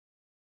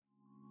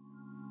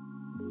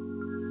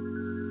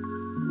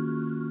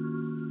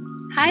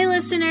Hi,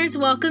 listeners.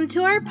 Welcome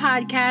to our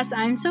podcast.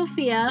 I'm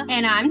Sophia.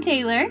 And I'm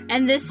Taylor.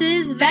 And this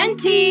is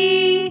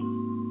Venti.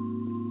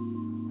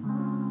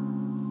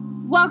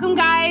 Welcome,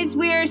 guys.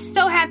 We're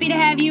so happy to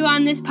have you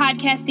on this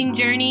podcasting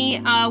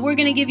journey. We're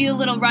going to give you a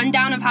little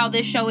rundown of how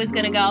this show is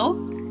going to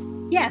go.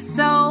 Yes,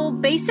 so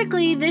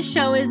basically this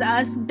show is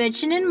us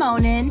bitching and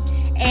moaning,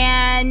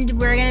 and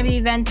we're going to be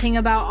venting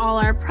about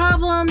all our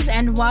problems,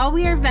 and while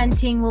we are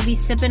venting, we'll be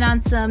sipping on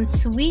some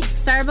sweet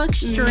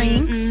Starbucks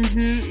drinks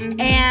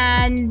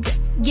and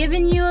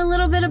giving you a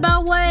little bit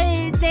about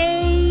what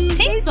they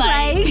taste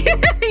like.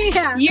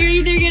 Yeah. You're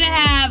either going to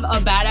have a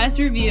badass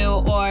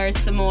review or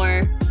some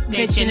more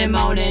bitching and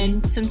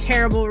moaning. Some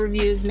terrible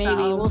reviews, maybe.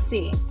 So, we'll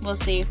see. We'll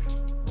see.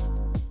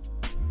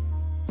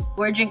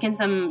 We're drinking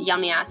some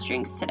yummy-ass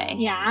drinks today.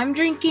 Yeah, I'm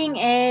drinking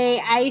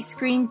a ice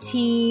green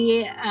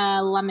tea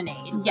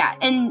lemonade. Yeah,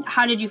 and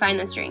how did you find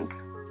this drink?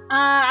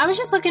 I was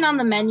just looking on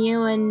the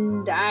menu,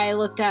 and I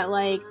looked at,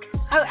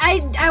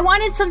 I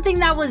wanted something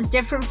that was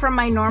different from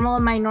my normal,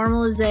 and my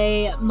normal is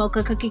a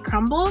mocha cookie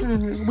crumble.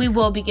 Mm-hmm. We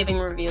will be giving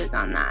reviews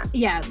on that.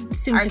 Yeah,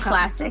 soon Our to come.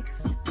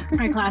 classics.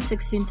 Our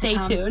classics soon Stay to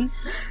come.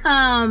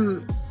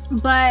 tuned.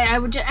 But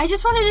I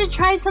just wanted to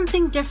try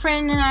something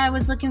different, and I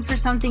was looking for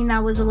something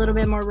that was a little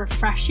bit more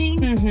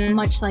refreshing,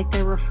 much like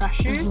their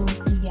refreshers.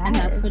 Yes. And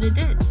that's what it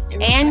did.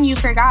 And you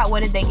forgot,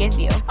 what did they give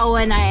you? Oh,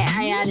 and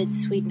I added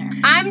sweetener.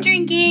 I'm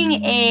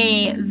drinking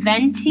a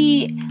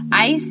Venti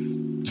ice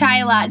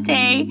chai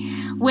latte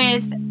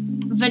with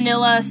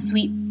vanilla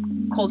sweet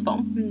cold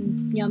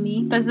foam.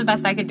 Yummy. That's the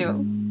best I could do.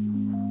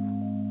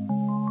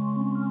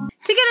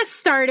 To get us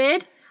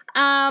started,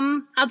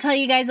 I'll tell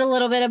you guys a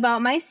little bit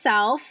about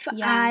myself.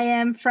 Yeah. I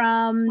am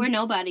from... We're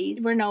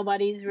nobodies. We're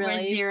nobodies, really.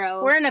 We're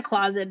zero. We're in a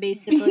closet,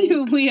 basically.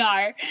 We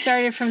are.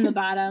 Started from the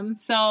bottom.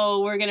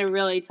 So we're going to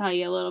really tell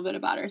you a little bit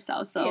about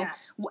ourselves. So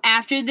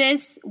after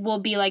this, we'll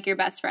be like your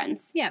best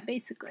friends. Yeah,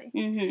 basically.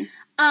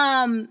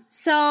 Mm-hmm.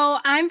 So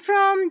I'm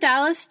from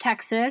Dallas,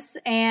 Texas,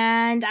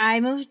 and I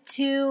moved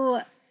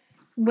to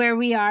where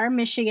we are,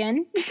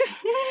 Michigan.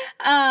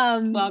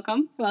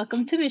 Welcome.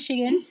 Welcome to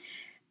Michigan.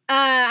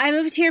 I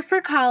moved here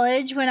for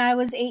college when I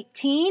was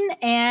 18,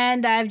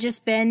 and I've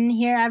just been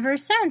here ever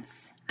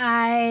since.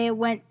 I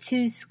went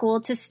to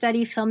school to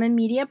study film and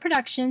media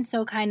production,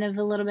 so kind of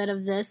a little bit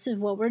of this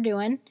of what we're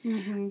doing.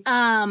 Mm-hmm.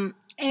 And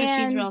so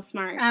she's real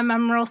smart.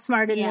 I'm real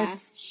smart in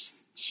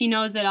this. She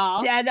knows it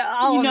all. Yeah,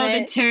 all you of know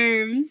it. the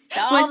terms.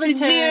 All what the to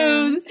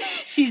terms. do.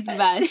 She's the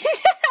best.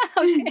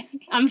 Okay.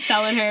 I'm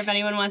selling her if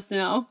anyone wants to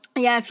know.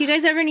 Yeah, if you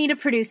guys ever need a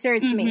producer,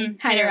 it's me.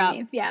 Hire Hire up.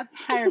 me. Yeah,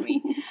 hire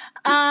me.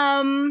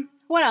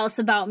 What else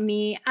about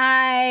me?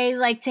 I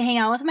like to hang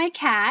out with my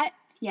cat.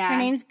 Yeah. Her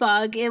name's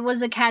Bug. It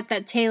was a cat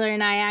that Taylor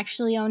and I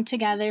actually owned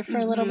together for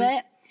a little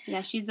bit.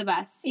 Yeah, she's the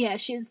best. Yeah,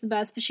 she's the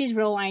best, but she's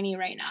real whiny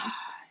right now.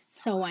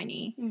 So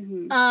whiny.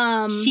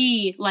 Mm-hmm.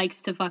 She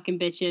likes to fucking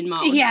bitch and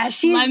moan. Yeah,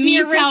 she's the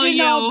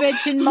original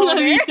bitch and moaner.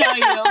 Let me tell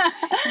you.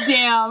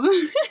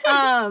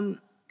 Damn.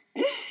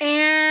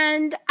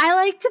 And I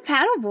like to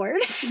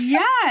paddleboard.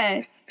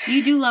 Yeah.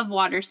 You do love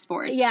water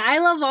sports. Yeah, I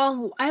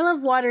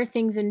love water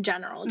things in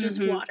general, just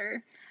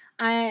water.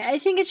 I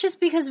think it's just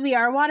because we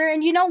are water,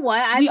 and you know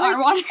what? We are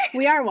water?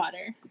 We are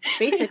water,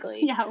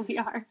 basically. Yeah, we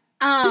are.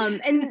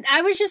 And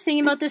I was just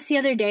thinking about this the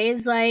other day,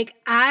 is like,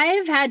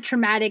 I've had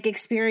traumatic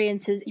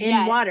experiences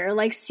in water,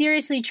 like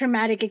seriously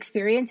traumatic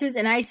experiences,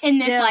 and I still... In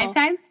this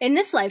lifetime? In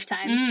this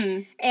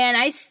lifetime. And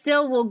I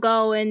still will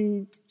go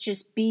and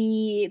just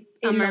be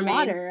in the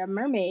water, a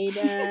mermaid,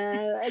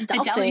 a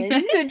dolphin,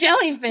 a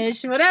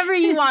jellyfish, whatever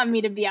you want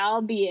me to be,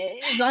 I'll be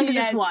it, as long as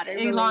it's water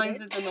related. As long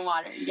as it's in the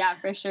water, yeah,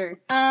 for sure.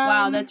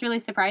 Wow, that's really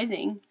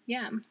surprising.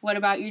 Yeah. What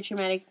about your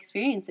traumatic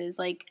experiences?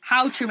 Like,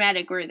 how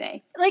traumatic were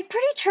they? Like,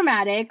 pretty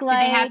traumatic. Did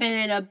they happen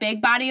in a big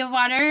body of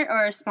water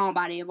or a small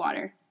body of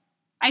water?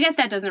 I guess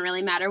that doesn't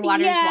really matter.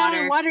 Water's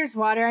water. Water's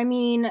water. I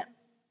mean,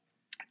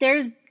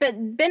 there's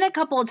been a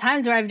couple of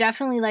times where I've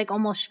definitely, like,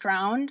 almost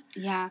drowned.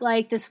 Yeah.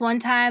 Like, this one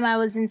time I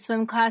was in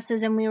swim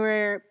classes and we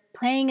were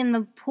playing in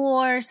the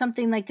pool or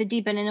something, like the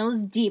deep end, and it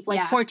was deep,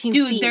 like 14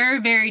 feet. Dude, they're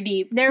very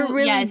deep. They're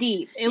really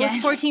deep. It was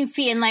 14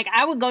 feet, and like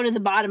I would go to the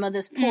bottom of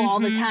this pool all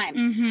the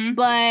time.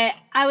 But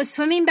I was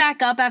swimming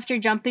back up after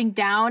jumping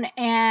down,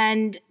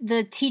 and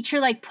the teacher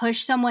like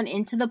pushed someone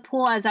into the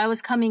pool as I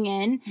was coming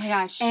in. Oh my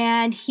gosh.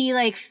 And he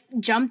like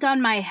jumped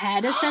on my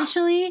head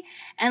essentially,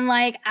 and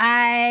like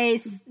I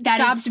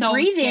stopped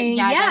breathing.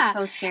 Yeah, that's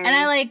so scary. And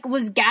I like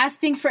was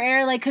gasping for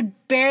air, like could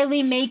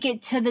barely make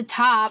it to the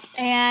top,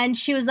 and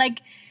she was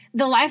like,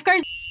 the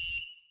lifeguards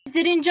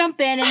didn't jump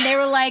in, and they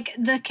were like,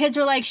 the kids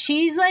were like,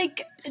 she's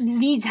like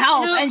needs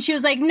help, and she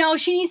was like, no,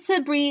 she needs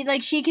to breathe,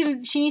 like she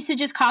needs to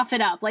just cough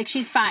it up, like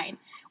she's fine.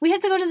 We had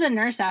to go to the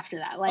nurse after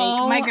that. Like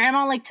my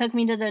grandma like took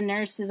me to the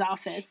nurse's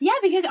office. Yeah,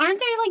 because aren't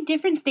there like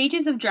different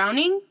stages of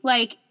drowning?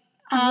 Like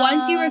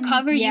once you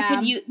recover,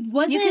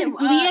 wasn't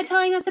Leah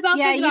telling us about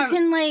this? Yeah, you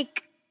can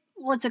like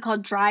what's it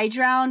called? Dry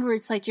drowned, where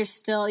it's like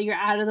you're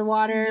out of the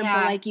water,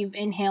 but like you've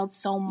inhaled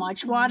so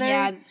much water.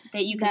 Yeah,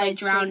 that you could like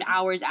drown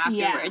hours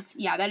afterwards.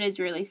 Yeah, that is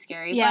really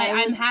scary. Yeah, but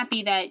I'm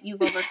happy that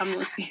you've overcome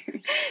those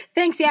fears.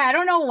 Thanks. Yeah, I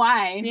don't know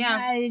why. Yeah.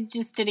 I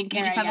just didn't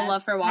care. You just have a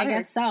love for water. I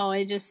guess so.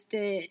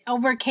 It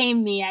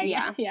overcame me.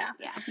 Yeah.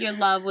 Your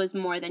love was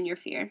more than your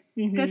fear.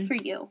 Mm-hmm. Good for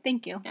you.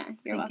 Thank you. Yeah,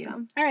 you're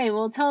welcome. All right,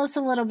 well, tell us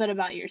a little bit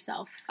about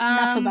yourself.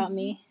 Enough about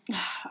me.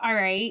 All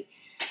right.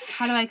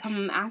 How do I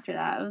come after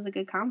that? It was a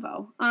good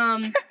combo.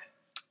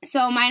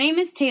 So my name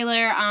is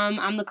Taylor.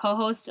 I'm the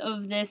co-host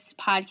of this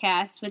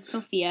podcast with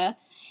Sophia.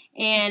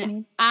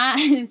 And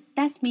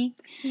that's me.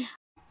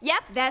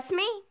 Yep, that's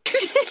me.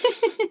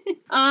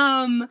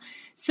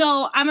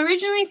 So I'm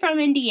originally from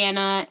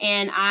Indiana,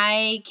 and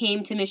I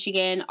came to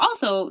Michigan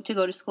also to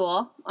go to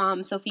school.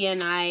 Sophia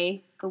and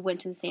I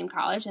went to the same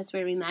college. That's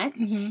where we met.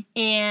 Mm-hmm.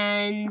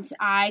 And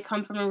I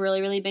come from a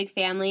really, really big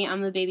family.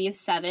 I'm the baby of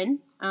 7.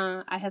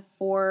 I have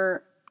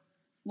 4...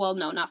 Well,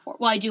 no, not 4.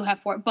 Well, I do have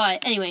 4.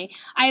 But anyway,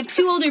 I have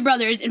 2 older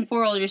brothers and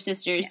 4 older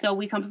sisters. Yes. So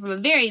we come from a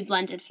very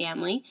blended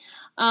family.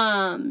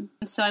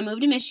 So I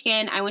moved to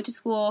Michigan. I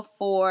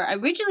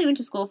originally went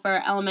to school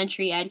for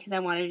elementary ed because I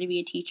wanted to be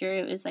a teacher.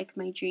 It was like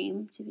my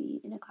dream to be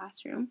in a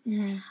classroom.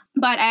 Mm-hmm.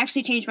 But I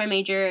actually changed my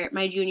major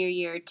my junior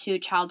year to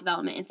child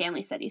development and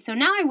family studies. So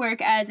now I work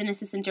as an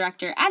assistant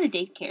director at a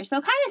daycare. So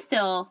kind of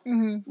still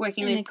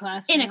working in a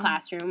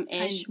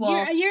classroom-ish.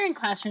 Well, you're in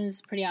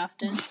classrooms pretty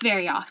often.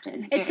 Very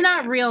often. It's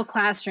not real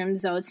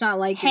classrooms, though. It's not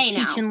like you're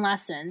teaching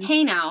lessons.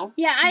 Hey, now.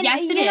 Yeah,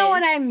 yes, it is. You know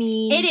what I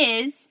mean. It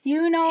is.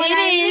 You know what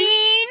I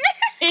mean.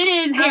 It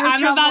is. Hey,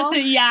 I'm about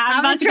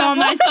to go on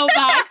my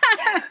soapbox.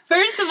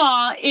 First of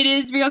all, it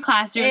is real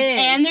classrooms,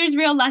 and there's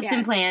real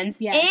lesson plans.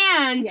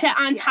 On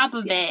top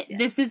of it,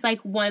 this is like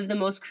one of the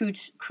most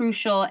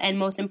crucial and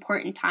most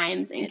important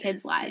times in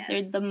kids' lives.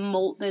 Yes. They're the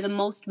moldiest. They're the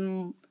moldiest.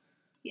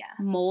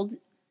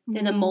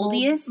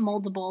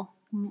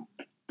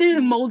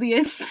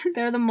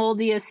 They're the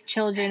moldiest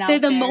children out there.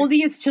 They're the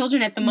moldiest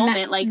children at the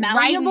moment. Like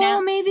right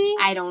now, maybe?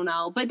 I don't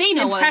know. But they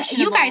know what.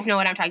 You guys know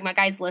what I'm talking about.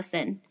 Guys,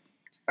 listen.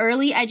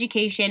 Early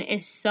education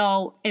is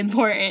so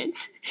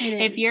important.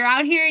 If you're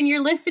out here and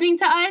you're listening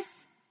to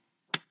us,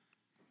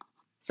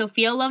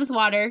 Sophia loves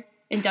water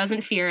and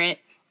doesn't fear it.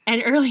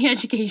 And early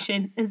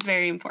education is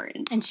very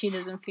important. And she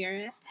doesn't fear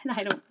it. And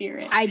I don't fear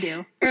it. I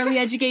do. Early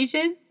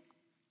education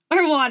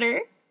or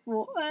water?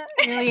 Well,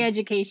 early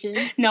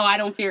education. No, I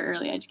don't fear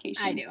early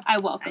education. I do. I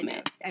welcome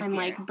it. I'm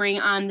like, bring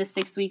on the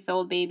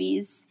 6-week-old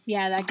babies.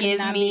 Yeah, that could Give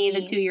not me be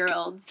the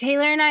 2-year-olds.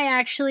 Taylor and I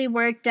actually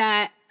worked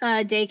at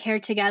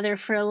daycare together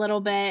for a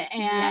little bit,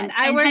 and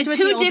I worked had with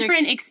 2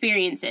 different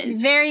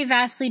experiences. Very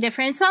vastly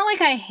different. It's not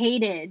like I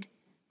hated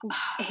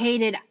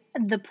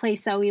the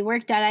place that we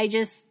worked at. I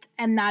just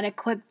am not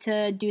equipped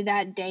to do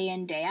that day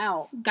in, day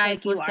out.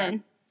 Guys, like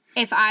listen.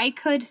 If I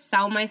could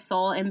sell my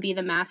soul and be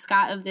the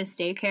mascot of this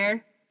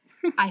daycare,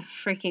 I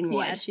freaking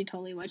would. Yeah, she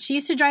totally would. She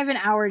used to drive an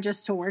hour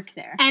just to work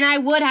there. And I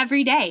would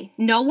every day.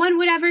 No one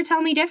would ever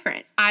tell me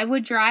different. I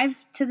would drive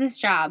to this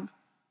job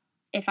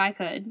if I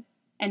could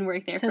and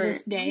work there to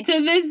this day.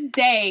 To this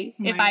day,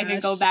 if I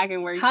could go back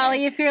and work Holly,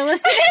 there. If you're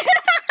listening.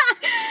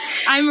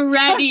 I'm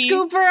ready.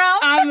 Scoop her up.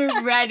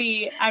 I'm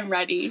ready.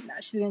 No,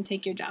 she's going to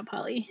take your job,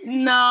 Holly.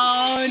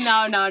 No.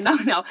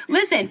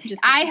 Listen,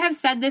 I have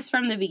said this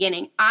from the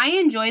beginning. I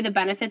enjoy the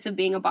benefits of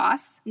being a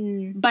boss,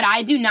 but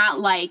I do not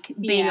like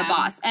being a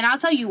boss. And I'll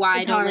tell you why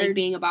I don't like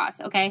being a boss,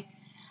 okay?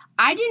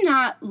 I do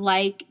not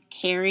like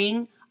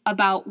caring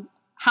about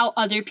how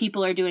other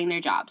people are doing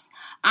their jobs.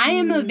 I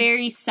am a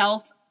very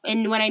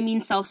and when I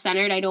mean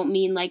self-centered, I don't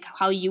mean like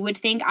how you would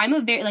think. I'm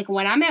a very, like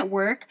when I'm at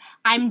work,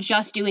 I'm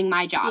just doing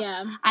my job.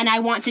 Yeah. And I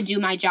want to do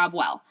my job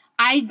well.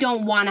 I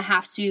don't want to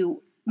have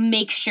to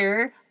make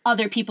sure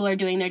other people are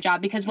doing their job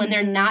because when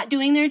they're not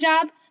doing their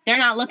job, they're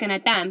not looking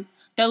at them.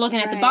 They're looking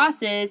at the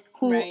bosses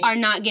who are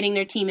not getting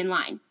their team in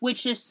line,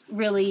 which just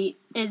really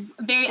is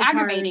very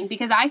aggravating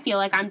because I feel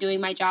like I'm doing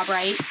my job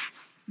right.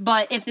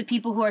 But if the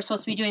people who are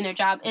supposed to be doing their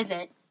job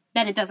isn't,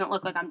 then it doesn't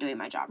look like I'm doing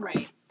my job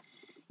right.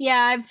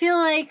 Yeah, I feel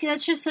like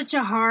that's just such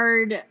a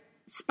hard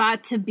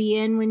spot to be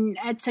in when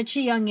at such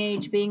a young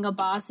age. Being a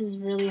boss is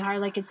really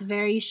hard. Like, it's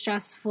very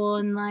stressful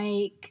and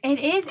like... It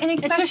is, and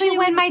especially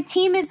when my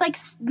team is like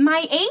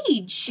my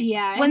age.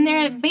 Yeah. When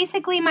they're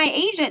basically my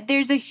age,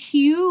 there's a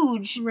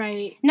huge...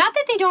 Right. Not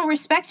that they don't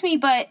respect me,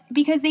 but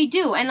because they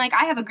do. And like,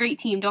 I have a great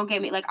team, don't get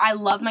me. Like, I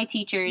love my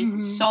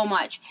teachers so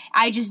much.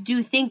 I just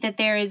do think that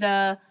there's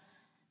a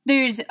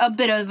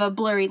bit of a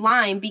blurry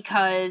line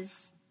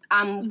because...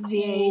 I'm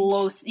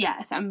close.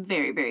 Yes, I'm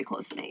very, very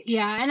close in age.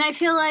 Yeah, and I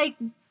feel like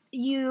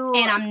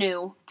and I'm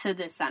new to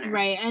this center.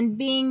 Right, and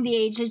being the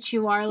age that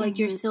you are, like,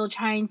 you're still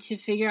trying to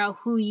figure out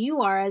who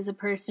you are as a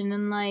person,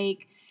 and,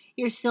 like,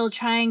 you're still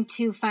trying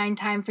to find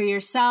time for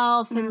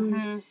yourself,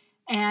 and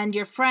and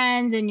your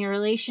friends and your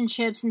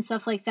relationships and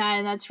stuff like that.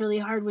 And that's really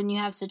hard when you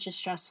have such a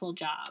stressful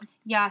job.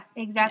 Yeah,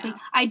 exactly. Yeah.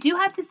 I do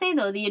have to say,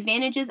 though, the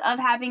advantages of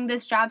having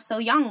this job so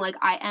young, like,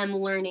 I am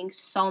learning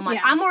so much.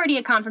 Yeah. I'm already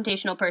a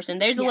confrontational person.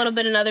 There's a little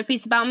bit another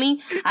piece about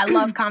me. I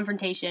love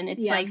confrontation.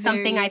 It's, like,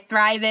 something I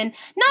thrive in.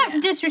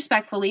 Not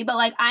disrespectfully, but,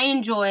 like, I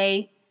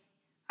enjoy...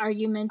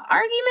 arguing.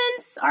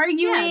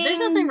 Yeah, there's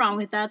nothing wrong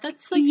with that.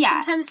 That's like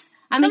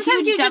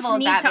sometimes you just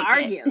need to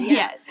argue.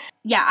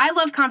 Yeah, I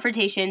love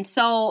confrontation.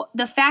 So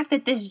the fact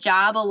that this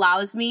job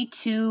allows me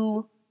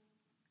to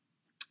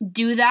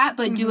do that,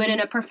 but do it in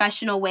a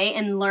professional way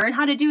and learn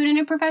how to do it in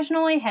a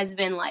professional way has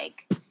been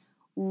like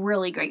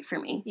really great for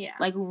me. Yeah.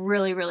 Like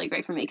really, really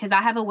great for me because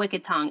I have a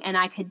wicked tongue and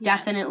I could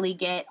definitely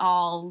get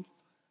all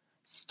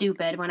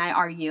stupid when I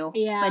argue.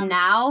 Yeah. But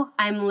now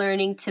I'm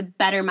learning to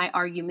better my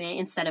argument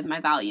instead of my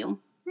volume.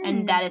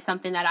 And that is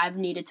something that I've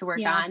needed to work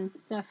on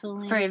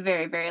definitely for a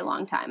very, very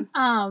long time.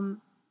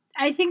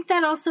 I think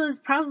that also has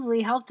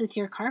probably helped with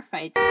your car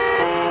fights.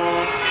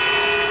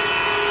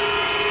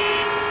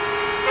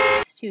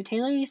 Too.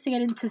 Taylor used to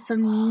get into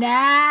some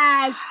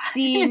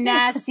nasty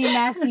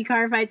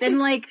car fights, and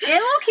like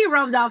it low-key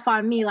rubbed off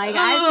on me. Like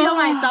I feel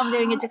myself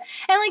doing it too,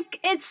 and like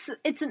it's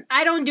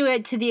I don't do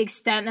it to the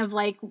extent of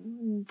like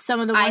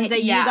some of the ones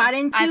that you got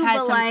into. I've had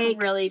but some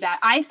like really bad.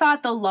 I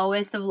thought the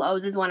lowest of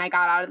lows is when I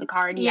got out of the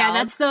car and yelled.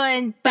 That's the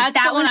one. That's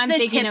that the one was I'm the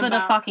thinking tip about.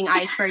 of the fucking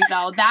iceberg,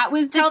 though. That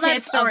was the tell tip.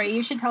 That story.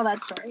 You should tell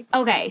that story.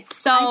 Okay,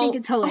 so I think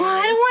it's hilarious.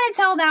 I don't want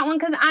to tell that one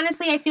because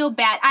honestly, I feel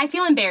bad. I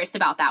feel embarrassed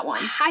about that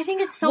one. I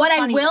think it's so. What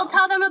funny, I will though.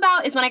 tell them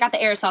about is when I got the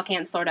aerosol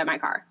cans thrown at my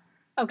car.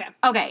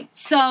 Okay,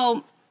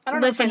 so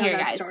listen here,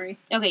 guys. Story.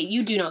 Okay,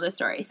 you do know this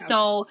story. Okay.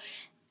 So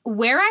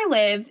where I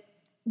live,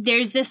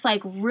 there's this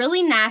like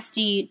really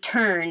nasty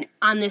turn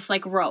on this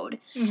like road.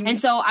 And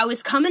so I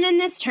was coming in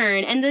this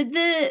turn and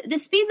the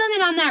speed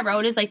limit on that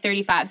road is like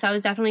 35. So I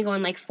was definitely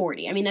going like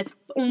 40. I mean, that's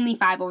only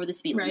 5 over the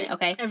speed limit,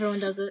 okay? Everyone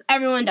does it.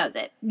 Everyone does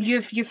it.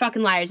 You're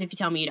fucking liars if you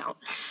tell me you don't.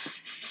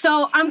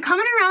 So I'm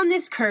coming around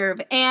this curve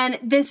and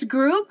this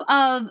group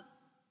of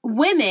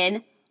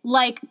women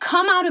like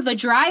come out of a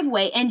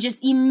driveway and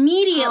just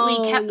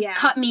immediately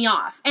cut me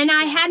off. And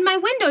I had my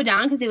window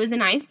down because it was a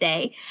nice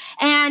day.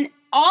 And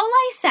all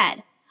I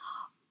said,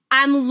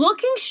 I'm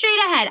looking straight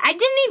ahead. I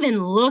didn't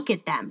even look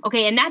at them.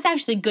 Okay, and that's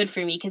actually good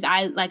for me because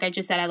like I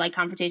just said, I like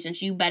confrontation.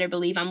 So you better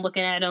believe I'm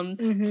looking at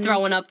them,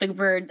 throwing up the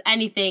bird,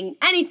 anything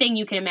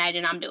you can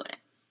imagine, I'm doing it.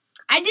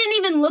 I didn't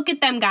even look at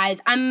them,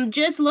 guys. I'm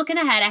just looking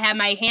ahead. I have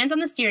my hands on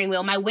the steering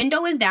wheel. My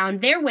window is down.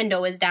 Their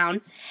window is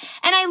down.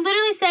 And I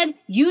literally said,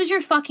 use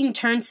your fucking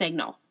turn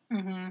signal.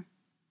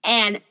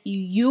 And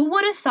you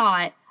would have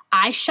thought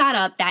I shot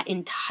up that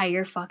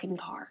entire fucking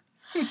car.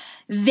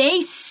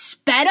 They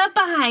sped up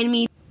behind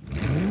me.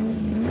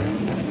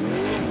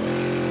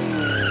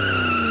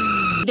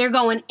 They're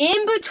going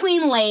in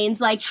between lanes,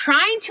 like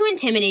trying to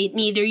intimidate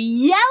me. They're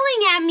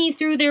yelling at me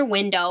through their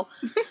window.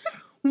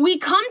 We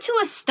come to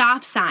a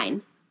stop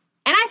sign,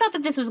 and I thought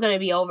that this was going to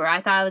be over.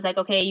 I thought I was like,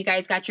 okay, you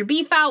guys got your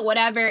beef out,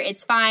 whatever,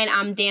 it's fine.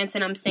 I'm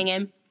dancing, I'm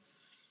singing.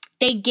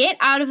 They get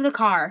out of the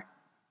car,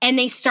 and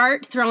they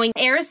start throwing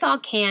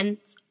aerosol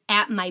cans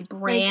at my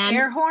brand.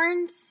 Like air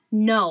horns?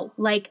 No,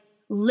 like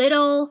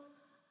little,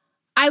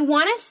 I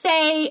want to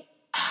say,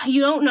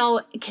 you don't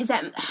know, because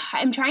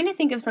I'm trying to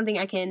think of something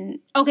I can,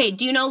 okay,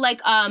 do you know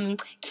like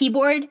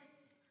keyboard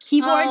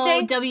thing?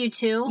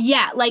 W2?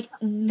 Yeah, like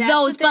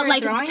those, but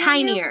like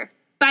tinier.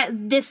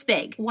 But this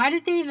big. Why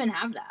did they even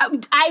have that?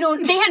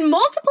 They had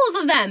multiples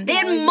of them. They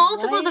had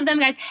multiples of them,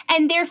 guys.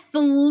 And they're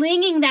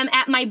flinging them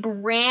at my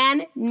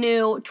brand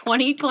new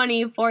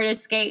 2020 Ford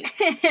Escape.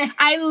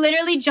 I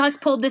literally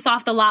just pulled this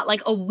off the lot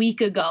like a week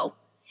ago.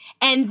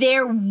 And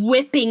they're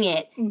whipping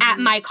it at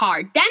my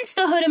car. Dents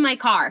the hood of my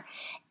car.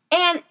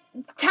 And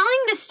telling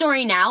this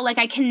story now, like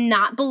I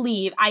cannot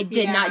believe I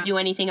did not do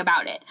anything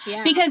about it.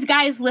 Yeah. Because,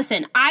 guys,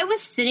 listen, I was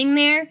sitting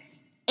there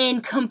in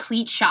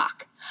complete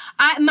shock.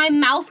 My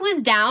mouth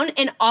was down,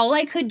 and all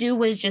I could do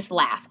was just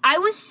laugh. I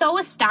was so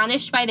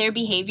astonished by their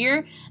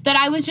behavior that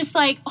I was just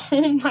like,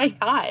 oh my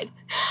God,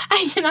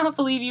 I cannot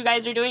believe you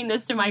guys are doing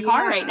this to my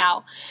car right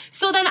now.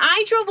 So then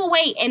I drove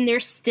away, and they're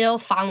still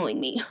following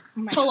me.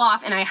 Pull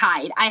off, and I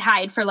hide. I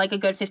hide for like a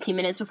good 15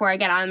 minutes before I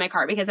get out of my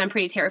car because I'm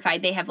pretty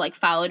terrified. They have like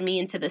followed me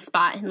into the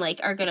spot and like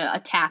are going to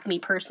attack me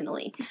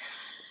personally.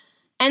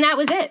 And that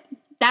was it.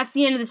 That's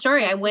the end of the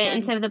story. I went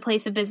into the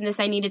place of business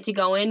I needed to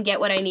go in, get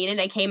what I needed.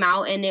 I came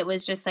out, and it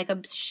was just like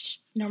a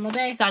normal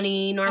day.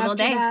 Sunny, normal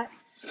day. That.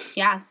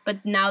 Yeah,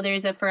 but now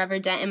there's a forever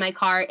dent in my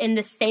car. In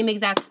the same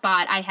exact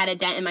spot, I had a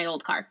dent in my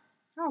old car.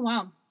 Oh,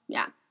 wow.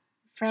 Yeah.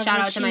 Forever Shout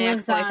out to my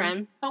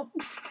ex-boyfriend. Oh.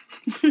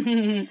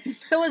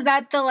 So was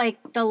that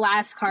the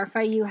last car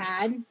fight you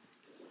had?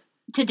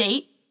 To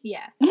date?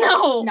 Yeah.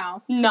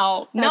 No.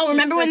 No.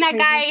 Remember when that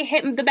guy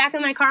hit the back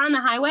of my car on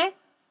the highway?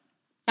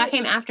 That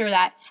came after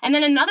that. And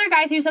then another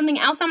guy threw something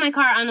else on my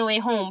car on the way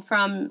home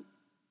from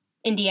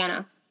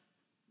Indiana.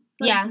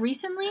 Like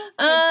recently?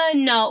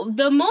 No.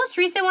 The most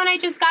recent one I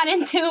just got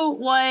into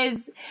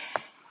was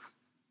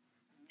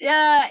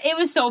It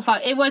was so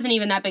fun. It wasn't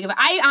even that big of a...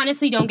 I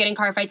honestly don't get in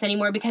car fights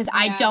anymore because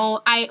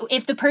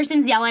if the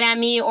person's yelling at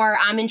me or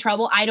I'm in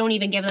trouble, I don't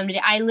even give them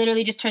to... I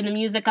literally just turn the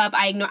music up.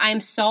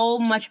 I'm so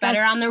much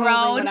better on the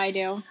road. What I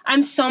do.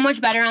 I'm so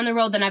much better on the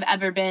road than I've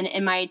ever been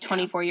in my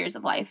 24 years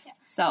of life.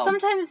 So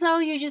sometimes, though,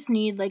 you just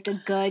need, like, a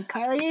good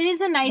car. Like, it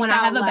is a nice when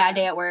outlet. I have a bad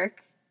day at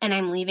work and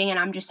I'm leaving and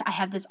I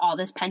have all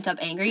this pent up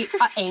anger.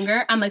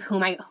 I'm like,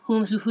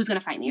 who's gonna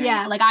fight me right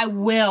now? Like, I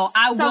will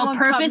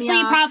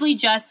purposely probably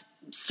just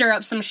stir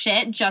up some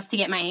shit just to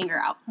get my anger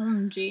out.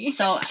 Oh, geez.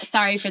 So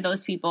sorry for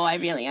those people. I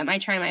really am. I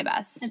try my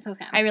best. It's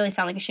okay. I really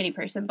sound like a shitty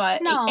person,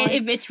 but no,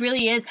 it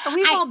really is.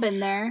 We've all been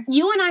there.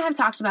 You and I have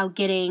talked about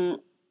getting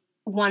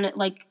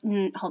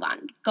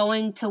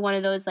going to one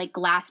of those like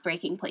glass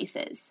breaking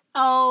places.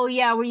 Oh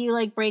yeah, where you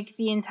like break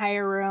the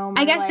entire room.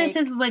 I guess this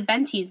is what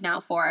Venti's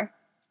now for.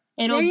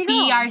 It'll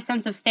be our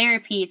sense of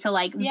therapy to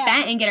like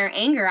vent and get our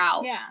anger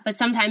out. Yeah. But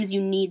sometimes you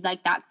need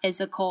like that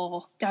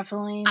physical.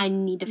 Definitely. I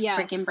need to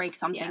freaking break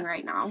something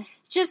right now.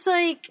 Just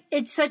like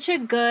it's such a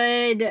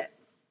good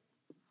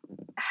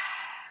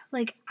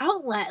like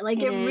outlet.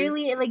 Like it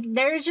really like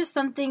there's just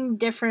something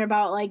different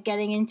about like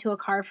getting into a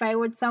car fight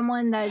with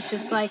someone that's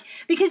just like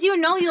because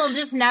you'll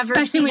just never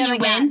especially when you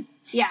again. win.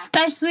 Yeah.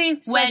 Especially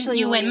when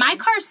you win. My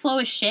car's slow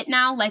as shit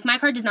now. Like, my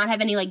car does not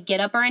have any, like, get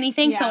up or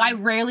anything, so I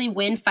rarely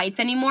win fights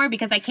anymore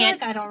because I can't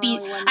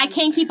I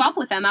can't keep up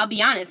with them, I'll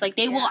be honest. Like,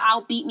 they will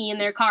outbeat me in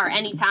their car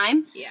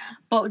anytime. Yeah.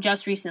 But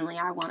just recently,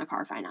 I won a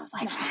car fight, and I was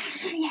like,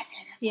 yes.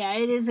 Yeah,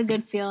 it is a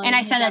good feeling. And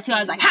I said that, too. I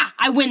was like, ha!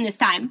 I win this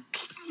time.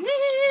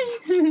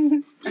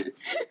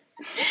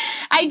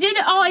 I did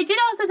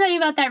also tell you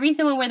about that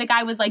recent one where the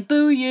guy was like,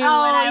 boo you. Oh,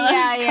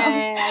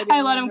 and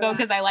I let him go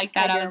because I liked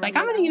that. I was like,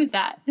 I'm going to use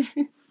that.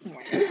 So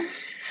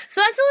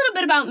that's a little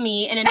bit about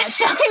me in a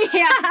nutshell.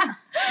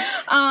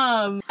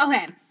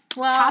 Okay.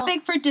 Well,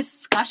 topic for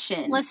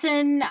discussion.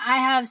 Listen, I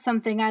have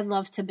something I'd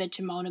love to bitch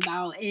and moan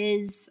about.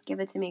 Give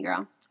it to me,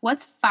 girl.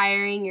 What's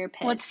firing your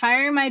pits? What's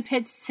firing my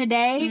pits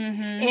today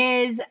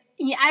is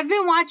I've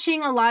been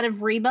watching a lot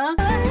of Reba.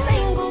 A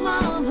single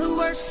mom who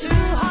works too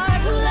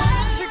hard, who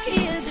loves her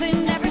kids, who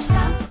never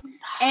stop.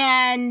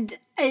 And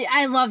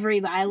I love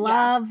Reba. I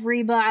love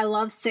Reba. I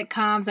love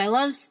sitcoms. I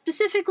love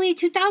specifically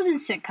 2000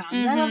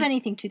 sitcoms. I love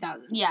anything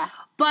 2000s. Yeah.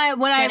 But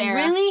what I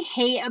really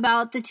hate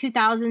about the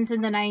 2000s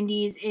and the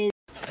 90s is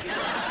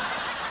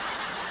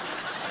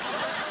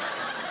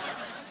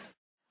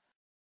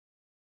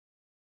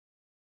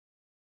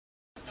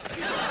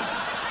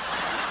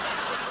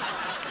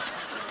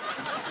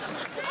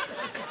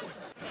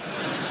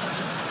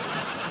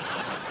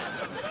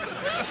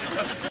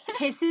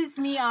pisses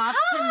me off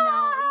to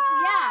know.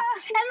 Yeah.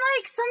 And,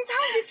 like,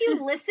 sometimes if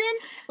you listen,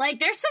 like,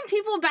 there's some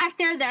people back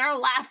there that are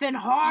laughing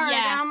hard.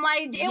 Yeah. And I'm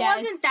like, it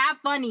wasn't that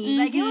funny.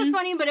 Like, it was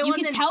funny, but it wasn't.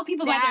 You can tell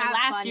people by their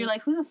laughs. You're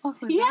like, who the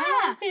fuck was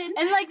that?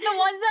 And, like, the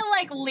ones that,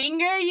 like,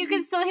 linger, you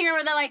can still hear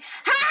where they're like,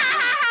 ha ha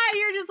ha ha.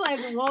 You're just like,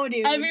 whoa,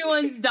 dude.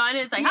 Everyone's done.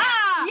 It's like,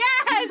 ha!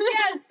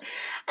 Yes.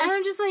 And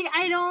I'm just like,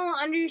 I don't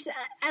understand.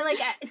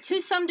 To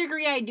some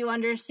degree, I do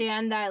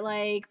understand that,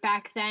 like,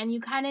 back then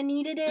you kind of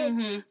needed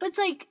it. But it's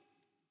like,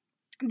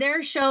 there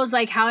are shows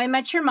like How I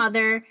Met Your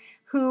Mother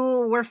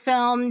who were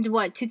filmed,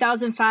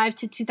 2005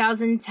 to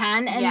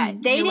 2010,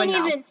 and they didn't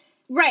even...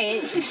 Right.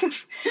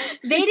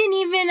 They didn't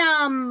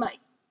even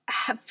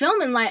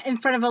film in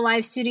front of a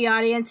live studio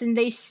audience, and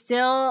they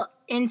still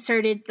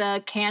inserted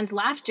the canned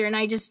laughter, and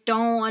I just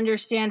don't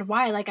understand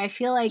why. Like, I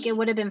feel like it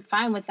would have been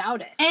fine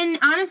without it. And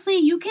honestly,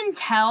 you can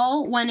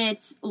tell when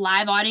it's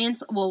live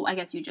audience. Well, I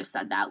guess you just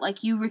said that.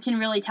 Like, you can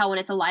really tell when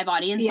it's a live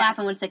audience laugh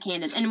and when it's a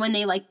canned, and when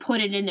they, like,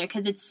 put it in there,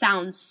 because it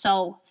sounds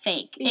so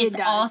fake.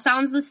 It all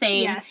sounds the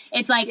same. Yes.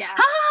 It's like,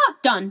 ha,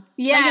 done.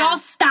 Yeah. Like, it all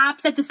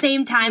stops at the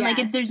same time. Yes.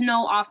 Like, there's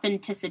no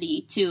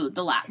authenticity to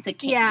the laugh.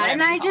 Yeah,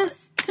 and I told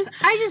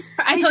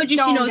you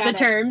she knows the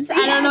terms. I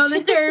don't know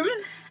the terms.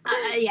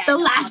 The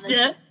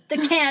laughter. The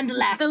canned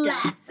laughter. The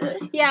laughter.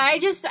 Yeah, I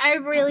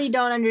really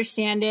don't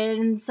understand it.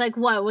 And it's like,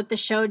 what? Would the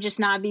show just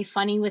not be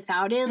funny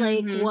without it?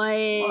 Like, what?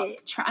 Well,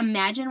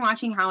 imagine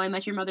watching How I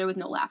Met Your Mother with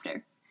no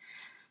laughter.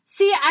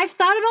 See, I've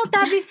thought about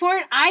that before,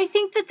 and I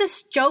think that the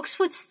jokes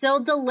would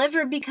still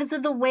deliver because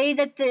of the way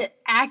that the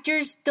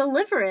actors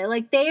deliver it.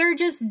 Like, they are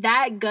just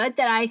that good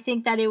that I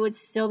think that it would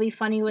still be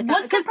funny without.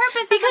 What's the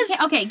purpose?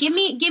 Okay, give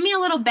me a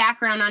little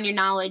background on your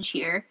knowledge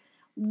here.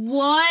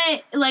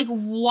 Why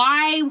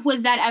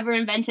was that ever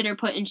invented or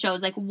put in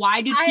shows? Like,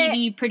 why do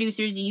TV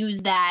producers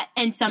use that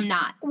and some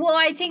not? Well,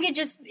 I think it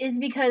just is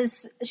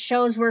because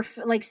shows were,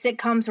 like,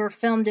 sitcoms were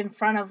filmed in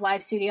front of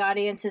live studio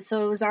audiences,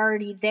 so it was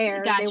already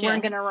there. Gotcha. They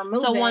weren't going to remove it.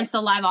 So once the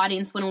live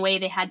audience went away,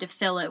 they had to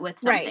fill it with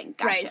something.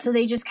 Right. So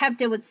they just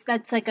kept it with,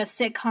 that's like a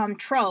sitcom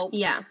trope.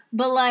 Yeah.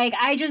 But, like,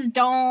 I just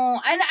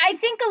don't, and I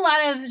think a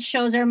lot of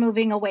shows are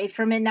moving away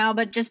from it now,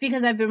 but just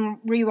because I've been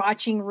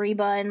rewatching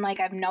Reba and,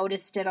 like, I've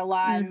noticed it a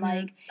lot, and,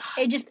 like,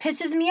 it just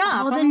pisses me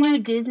off. Well, the new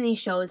Disney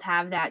shows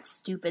have that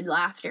stupid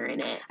laughter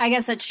in it. I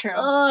guess that's true.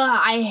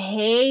 Ugh, I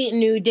hate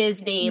new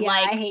Disney. Yeah,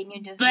 like, I hate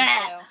new Disney,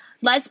 too.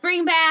 Let's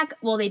bring back,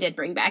 well, they did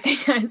bring back, I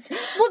guess.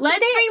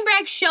 Let's bring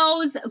back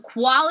shows,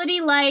 quality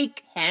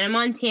like Hannah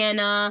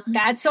Montana.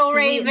 That's So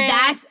Raven.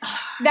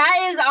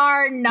 That is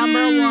our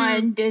number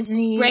one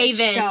Disney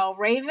show.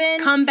 Raven.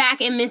 Come back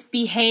and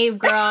misbehave,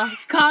 girl.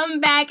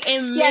 Come back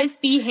and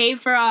misbehave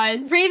for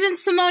us.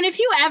 Raven-Symoné, if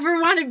you ever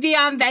want to be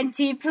on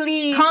Venti,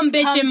 please come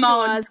bitch and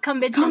moan.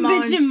 Come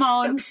bitch and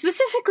moan.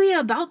 Specifically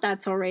about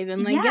That's So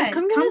Raven. Like,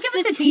 come give us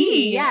the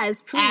tea. Yes,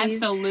 please.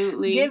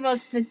 Absolutely. Give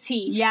us the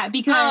tea. Yeah,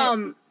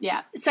 because...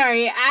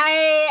 Sorry,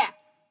 I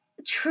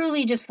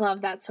truly just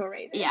love That's So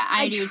Raven. Yeah,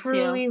 I do too. I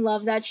truly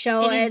love that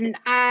show,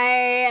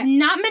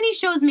 not many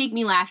shows make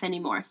me laugh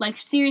anymore. Like,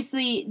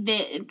 seriously,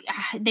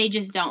 they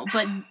just don't.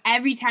 But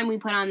every time we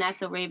put on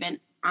That's So Raven,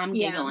 I'm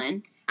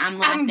giggling. I'm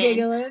laughing. I'm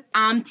giggling.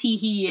 I'm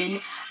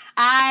tee-heeing.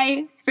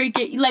 I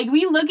freaking... Like,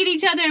 we look at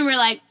each other and we're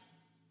like,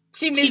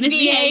 She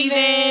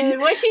misbehaving.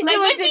 What's she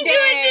doing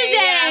today?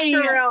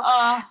 Yeah, for real.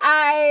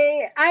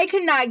 I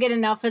could not get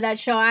enough of that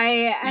show.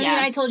 I mean,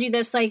 I told you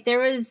this. Like, there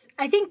was,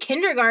 I think,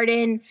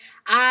 kindergarten.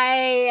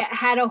 I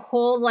had a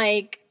whole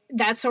like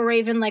That's So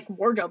Raven like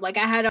wardrobe. Like,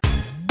 I had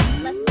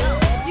Let's go.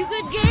 You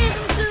could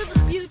gaze into the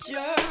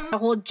future. A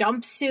whole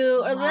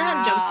jumpsuit, or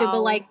not jumpsuit,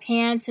 but like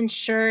pants and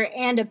shirt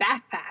and a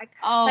backpack.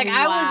 Oh, like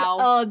I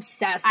was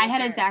obsessed with I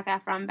had her. A Zac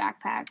Efron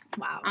backpack.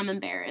 Wow. I'm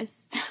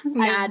embarrassed.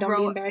 Nah, don't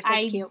be embarrassed.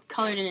 That's cute. I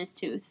colored in his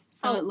tooth,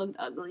 so it looked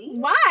ugly.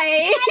 Why?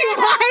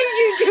 Why did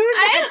you do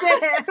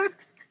that to him?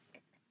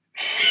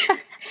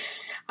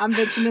 I'm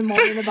bitching and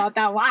moaning about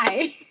that.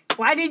 Why?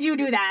 Why did you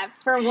do that?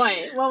 For what?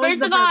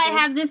 First of all, I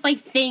have this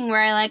like thing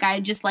where I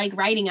just like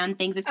writing on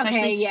things,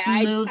 especially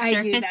smooth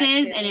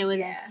surfaces, and it was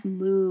a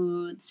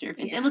smooth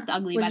surface. Yeah. It looked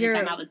ugly by the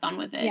time I was done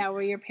with it. Yeah,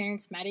 were your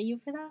parents mad at you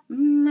for that?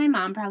 My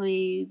mom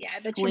probably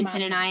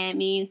squinted an eye at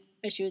me.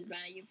 But she was mad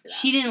at you for that.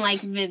 She didn't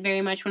like it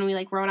very much when we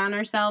like wrote on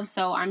ourselves,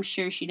 so I'm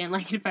sure she didn't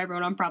like it if I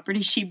wrote on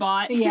property she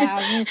bought. Yeah, I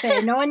was gonna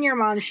say, knowing your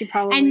mom, she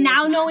probably. And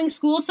now knowing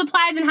school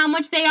supplies and how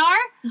much they are,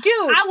 dude,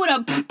 I would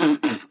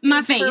have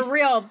my face. For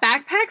real,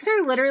 backpacks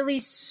are literally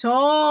so.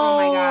 Oh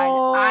my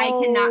god, I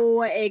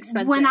cannot.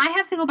 Expensive. When I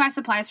have to go buy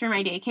supplies for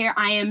my daycare,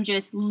 I am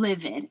just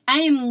livid.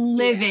 I am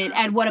livid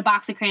at what a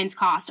box of crayons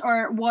costs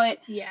or what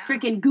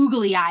freaking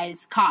googly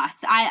eyes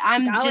cost.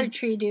 I'm Dollar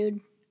Tree,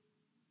 dude.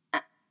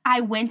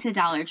 I went to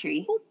Dollar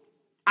Tree. Oop.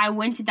 I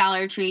went to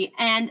Dollar Tree,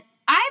 and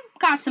I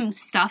got some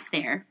stuff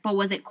there, but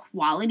was it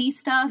quality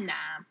stuff? Nah.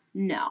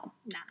 No.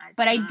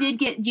 But I did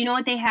get, do you know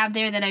what they have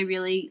there that I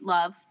really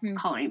love?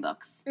 Coloring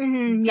books.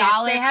 Mm-hmm.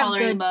 Dollar yes,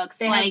 coloring books.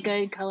 They have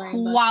good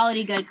coloring books.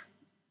 Quality good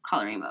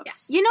coloring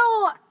books. Yeah. You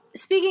know,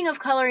 speaking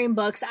of coloring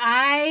books,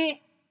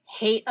 I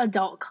hate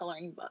adult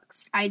coloring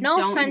books.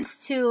 No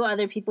offense to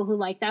other people who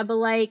like that, but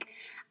like,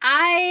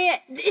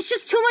 it's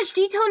just too much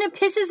detail and it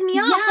pisses me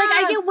off.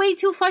 Like, I get way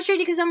too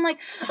frustrated because I'm like,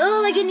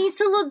 oh, like it needs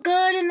to look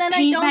good, and then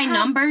paint I don't by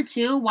number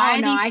too. Why?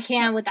 Oh, no, I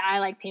can't with I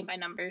like paint by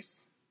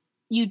numbers.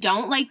 You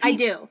don't like? I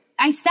do.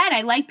 I said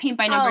I like paint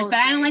by numbers, but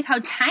I don't like how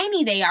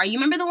tiny they are. You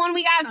remember the one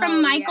we got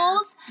from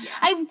Michaels? Yeah.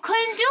 I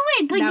couldn't do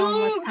it. Like, that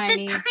one was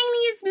tiny. The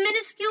tiniest,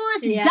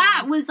 minusculous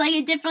dot was like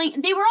a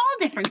different. They were all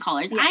different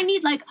colors. Yes. I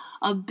need like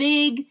a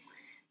big,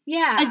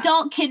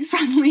 adult, kid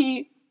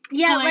friendly.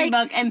 Coloring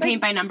book and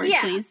paint by numbers,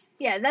 please.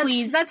 Yeah,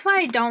 that's why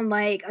I don't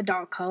like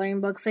adult coloring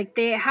books. Like,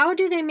 how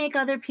do they make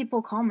other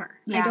people calmer?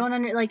 Yeah. I don't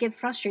it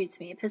frustrates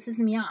me. It pisses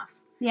me off.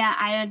 Yeah,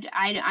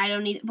 I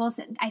don't need. Well,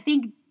 I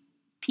think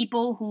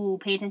people who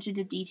pay attention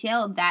to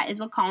detail, that is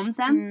what calms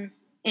them.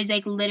 Is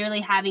like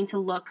literally having to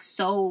look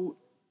so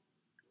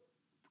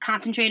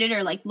concentrated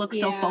or like look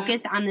so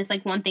focused on this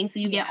like one thing, so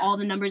you get all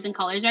the numbers and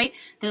colors right.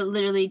 That it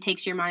literally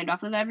takes your mind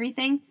off of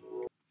everything.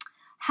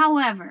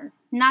 However,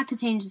 not to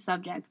change the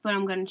subject, but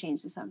I'm going to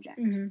change the subject.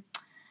 Mm-hmm.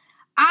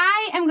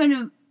 I am going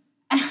to...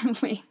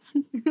 Wait.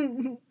 I'm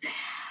going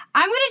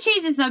to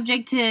change the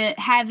subject to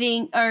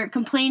having or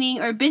complaining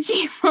or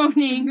bitching and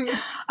moaning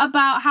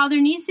about how there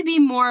needs to be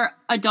more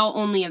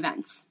adult-only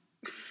events.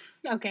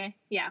 Okay.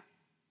 Yeah.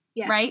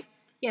 Yes. Right?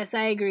 Yes,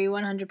 I agree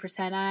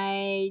 100%.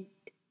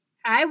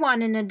 I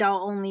want an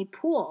adult-only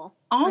pool.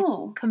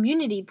 Oh. Like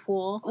community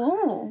pool.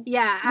 Oh.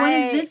 Yeah. What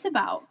is this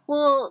about?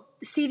 Well,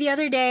 see, the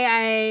other day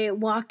I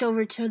walked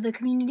over to the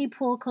community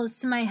pool close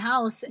to my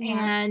house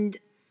and...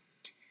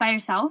 By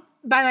yourself?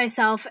 By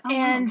myself. Oh.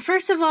 And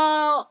first of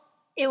all,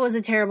 it was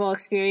a terrible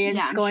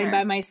experience going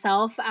by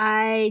myself.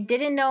 I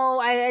didn't know...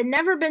 I had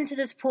never been to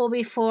this pool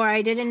before.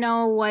 I didn't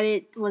know what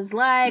it was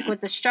like,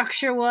 what the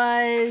structure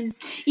was.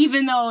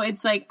 Even though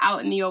it's like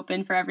out in the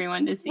open for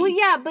everyone to see. Well,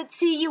 yeah, but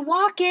see, you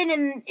walk in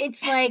and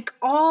it's like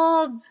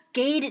all...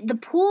 gated. The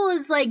pool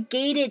is like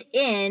gated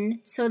in,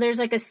 so there's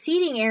like a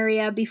seating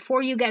area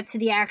before you get to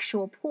the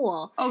actual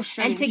pool. Oh,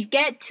 strange. And to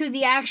get to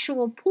the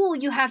actual pool,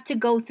 you have to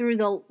go through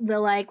the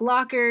like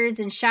lockers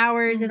and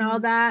showers and all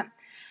that.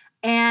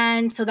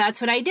 And so that's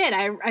what I did.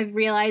 I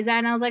realized that,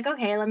 and I was like,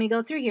 okay, let me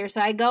go through here.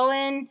 So I go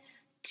in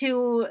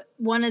to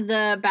one of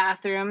the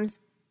bathrooms,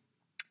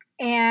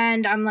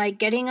 and I'm like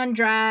getting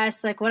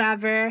undressed, like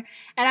whatever.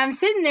 And I'm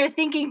sitting there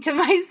thinking to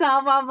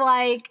myself, I'm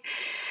like,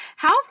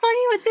 how funny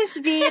would this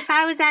be if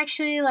I was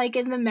actually, like,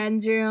 in the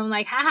men's room,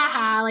 like, ha, ha,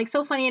 ha, like,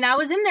 so funny, and I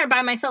was in there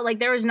by myself, like,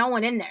 there was no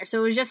one in there,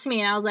 so it was just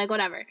me, and I was like,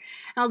 whatever.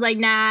 I was like,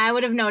 nah, I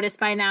would have noticed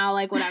by now,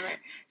 like, whatever.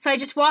 So I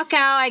just walk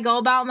out, I go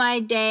about my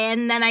day,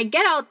 and then I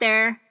get out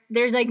there,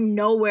 there's, like,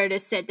 nowhere to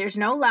sit. There's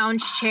no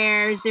lounge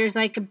chairs, there's,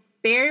 like,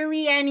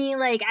 barely any,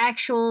 like,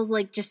 actual,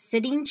 like, just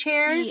sitting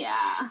chairs.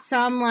 Yeah. So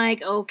I'm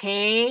like,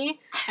 okay,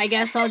 I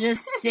guess I'll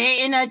just sit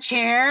in a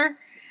chair.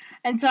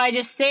 And so I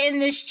just sit in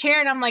this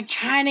chair and I'm like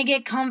trying to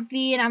get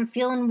comfy and I'm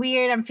feeling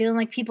weird. I'm feeling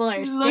like people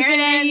are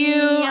staring at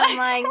you. I'm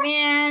like,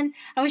 man,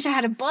 I wish I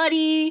had a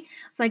buddy.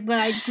 It's like, but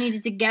I just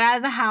needed to get out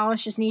of the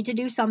house, just need to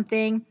do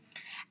something.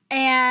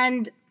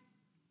 And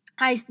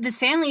this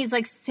family is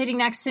like sitting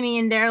next to me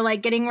and they're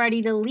like getting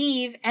ready to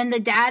leave. And the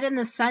dad and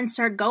the son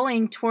start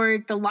going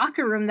toward the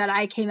locker room that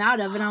I came out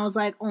of. And I was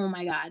like, oh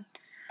my God.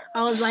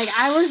 I was like,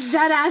 I was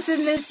dead ass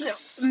in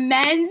this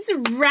men's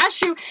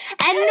restroom,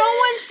 and no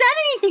one said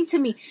anything to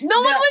me. No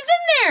one was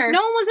in there.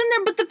 No one was in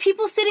there, but the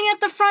people sitting at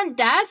the front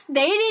desk,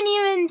 they didn't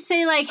even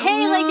say, like,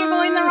 hey, like, you're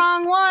going the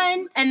wrong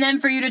one. And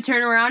then for you to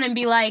turn around and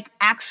be like,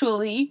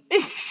 actually.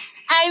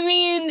 I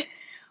mean...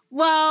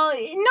 Well,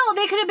 no,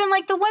 they could have been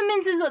like, the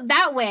women's is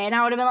that way, and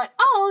I would have been like,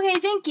 oh, okay,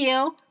 thank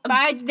you.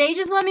 But they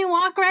just let me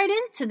walk right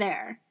into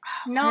there.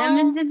 No. That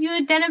means if you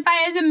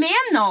identify as a man,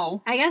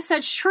 though. I guess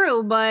that's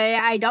true, but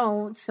I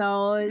don't,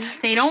 so...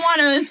 They don't want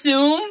to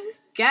assume.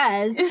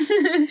 Guess.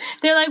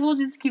 They're like, we'll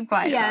just keep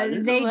quiet. Yeah,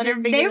 they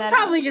were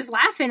probably just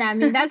laughing at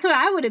me. That's what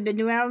I would have been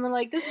doing. I'm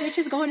like, this bitch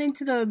is going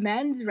into the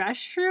men's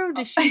restroom.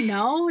 Does she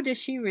know? Does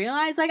she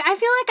realize? Like, I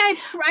feel like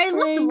I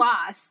looked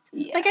lost.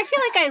 Yeah. Like, I feel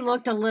like I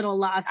looked a little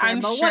lost there,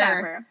 but sure.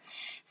 Whatever.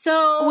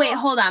 So wait,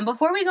 hold on.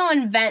 Before we go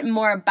and vent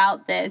more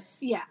about this,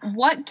 yeah,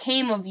 what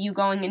came of you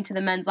going into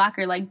the men's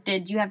locker? Like,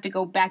 did you have to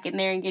go back in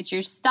there and get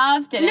your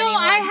stuff? I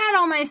had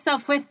all my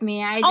stuff with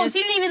me. So you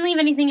didn't even leave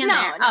anything in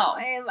there? No,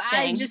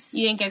 I just...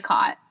 You didn't get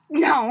caught?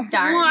 No.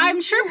 Darn. Well,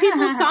 I'm sure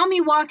people saw me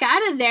walk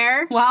out of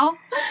there. Well,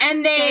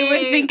 and they were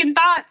thinking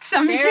thoughts, they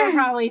were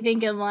probably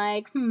thinking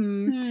like,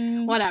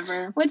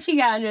 whatever. What you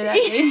got under that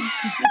face?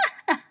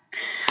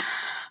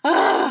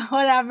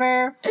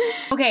 Whatever.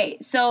 Okay,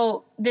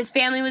 so this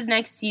family was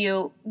next to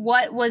you.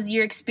 What was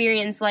your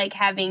experience like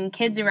having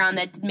kids around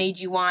that made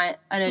you want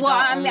an adult? Well,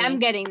 I'm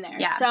getting there.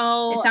 Yeah.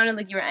 So it sounded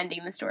like you were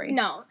ending the story.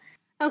 No.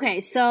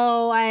 Okay,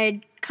 so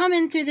I'd come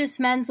in through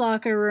this men's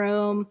locker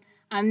room.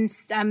 I'm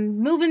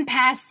moving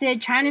past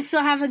it, trying to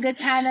still have a good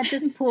time at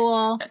this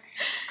pool.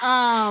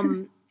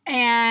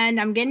 And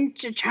I'm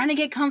trying to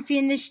get comfy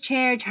in this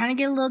chair, trying to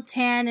get a little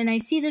tan, and I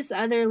see this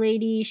other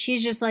lady.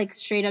 She's just like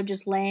straight up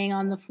just laying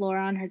on the floor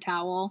on her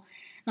towel.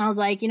 And I was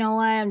like, you know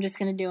what? I'm just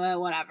going to do it,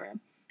 whatever.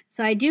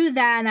 So I do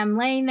that, and I'm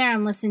laying there.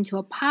 I'm listening to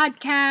a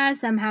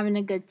podcast. I'm having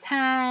a good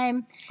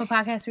time. What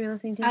podcast were you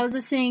listening to? I was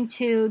listening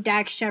to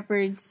Dax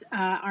Shepard's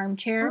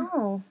Armchair.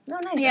 Oh,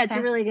 nice. Yeah, okay. it's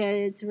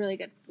a really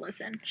good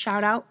listen.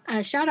 Shout out.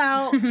 Shout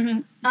out.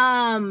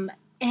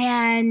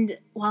 And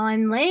while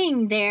I'm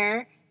laying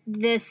there,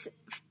 this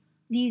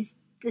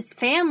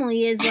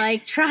family is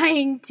like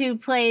trying to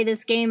play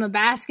this game of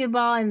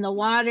basketball in the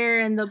water,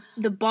 and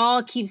the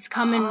ball keeps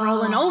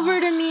rolling over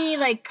to me,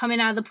 like coming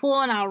out of the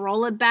pool, and I'll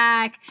roll it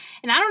back.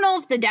 And I don't know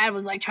if the dad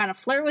was like trying to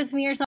flirt with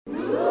me or something.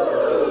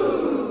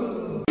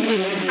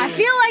 I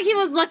feel like he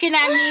was looking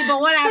at me, but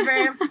whatever.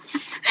 And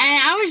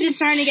I was just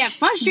trying to get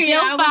frustrated.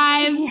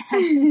 I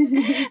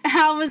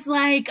was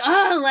like,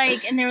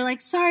 and they were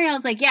like, sorry. I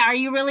was like, yeah, are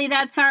you really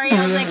that sorry?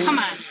 I was like, come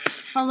on.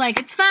 I was like,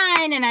 it's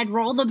fine, and I'd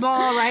roll the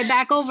ball right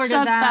back over to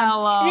them.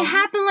 And it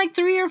happened like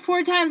 3 or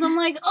 4 times. I'm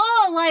like,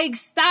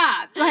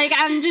 stop. Like,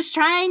 I'm just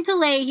trying to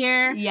lay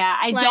here. Yeah,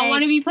 I don't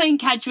want to be playing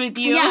catch with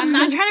you. Yeah, I'm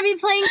not trying to be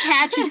playing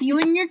catch with you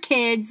and your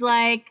kids.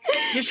 Like,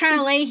 just trying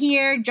to lay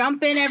here,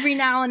 jump in every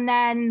now and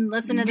then,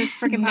 listen to this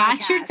freaking podcast.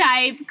 Not your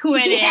type.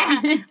 Quit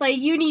it. Like,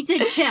 you need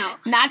to chill.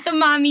 Not the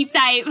mommy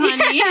type,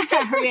 honey.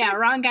 Yeah,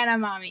 wrong kind of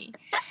mommy.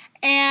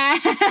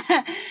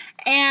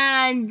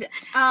 And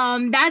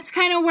that's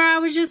kind of where I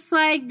was just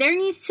like, there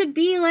needs to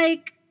be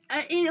like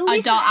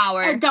adult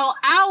hour,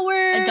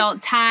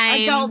 adult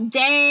time, adult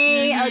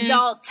day,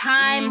 adult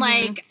time,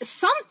 like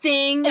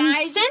something. And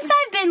since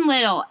I've been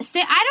little,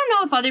 I don't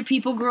know if other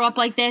people grew up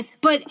like this,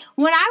 but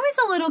when I was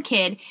a little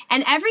kid,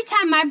 and every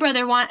time my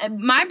brother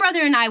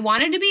and I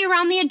wanted to be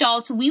around the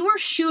adults, we were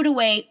shooed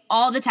away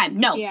all the time.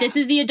 No, this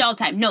is the adult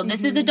time. No,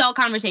 this is adult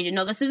conversation.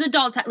 No, this is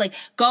adult time. Like,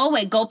 go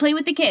away, go play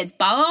with the kids.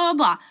 Blah blah blah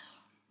blah.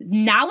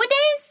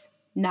 Nowadays,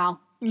 no,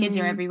 kids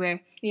are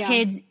everywhere. Yeah.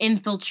 Kids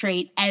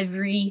infiltrate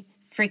every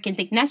freaking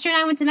thing. Nestor and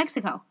I went to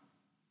Mexico.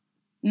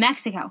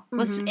 Mexico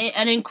was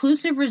an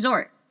inclusive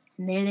resort.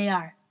 And there they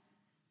are.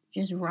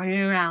 Just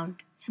running around.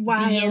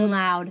 Being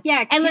loud.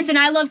 Yeah, kids. And listen,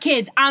 I love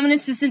kids. I'm an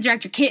assistant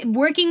director.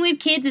 Working with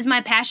kids is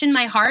my passion,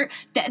 my heart.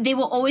 They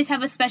will always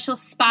have a special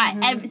spot.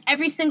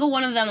 Every single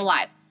one of them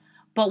alive.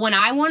 But when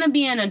I want to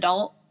be an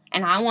adult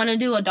and I want to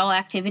do adult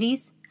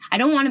activities, I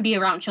don't want to be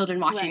around children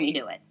watching me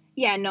do it.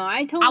 Yeah, no,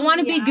 I want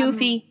to be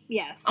goofy.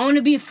 Yes. I want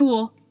to be a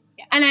fool.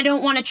 Yes. And I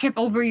don't want to trip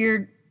over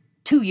your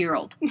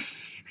 2-year-old.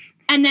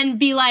 And then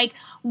be like,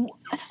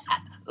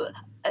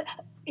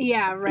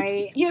 Yeah,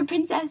 right. You're a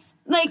princess.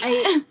 Like,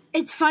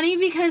 it's funny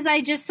because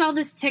I just saw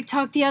this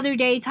TikTok the other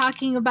day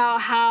talking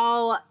about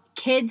how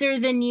kids are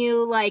the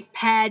new, like,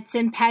 pets,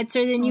 and pets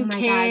are the new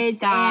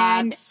kids,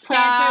 and plants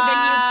are the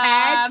new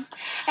pets.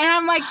 And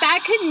I'm like,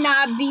 that could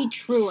not be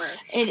truer.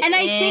 And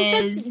I think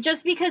that's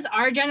just because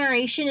our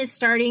generation is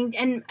starting,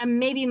 and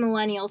maybe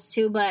millennials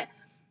too, but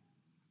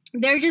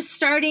they're just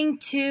starting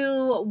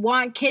to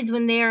want kids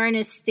when they are in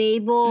a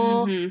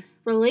stable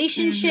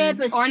relationship,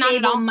 a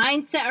stable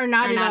mindset, or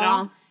not at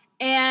all.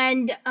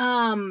 And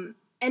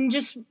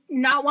just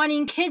not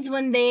wanting kids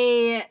when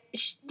they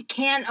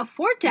can't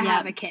afford to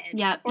have a kid.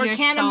 Or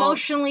can't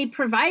emotionally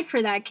provide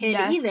for that kid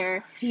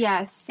either.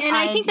 Yes. And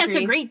I think that's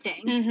a great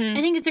thing. I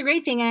think it's a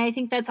great thing, and I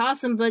think that's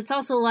awesome, but it's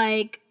also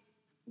like,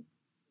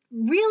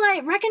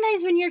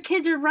 recognize when your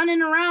kids are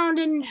running around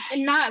and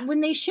not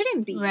when they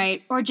shouldn't be.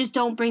 Right. Or just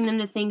don't bring them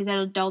to things that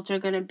adults are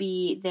going to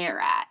be there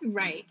at.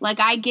 Right. Like,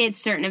 I get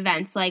certain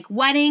events, like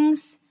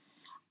weddings.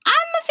 I'm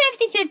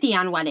a 50-50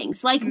 on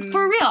weddings. Like,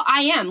 for real,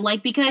 I am.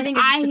 Like, because I think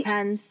it just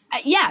depends.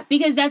 Yeah,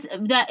 because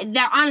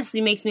that honestly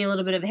makes me a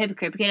little bit of a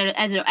hypocrite.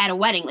 Because at a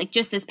wedding, like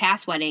just this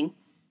past wedding,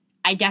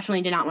 I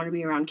definitely did not want to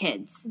be around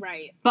kids.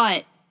 Right.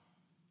 But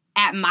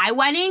at my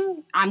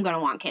wedding, I'm going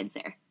to want kids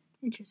there.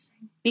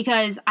 Interesting.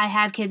 Because I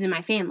have kids in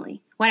my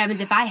family. What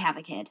happens if I have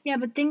a kid? Yeah,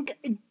 but do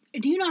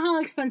you know how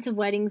expensive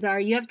weddings are?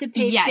 You have to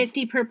pay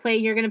 $50 per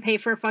plate. You're going to pay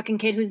for a fucking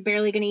kid who's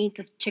barely going to eat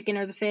the chicken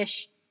or the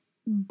fish.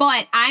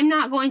 But I'm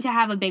not going to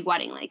have a big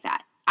wedding like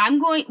that.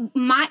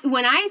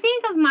 When I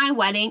think of my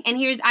wedding, and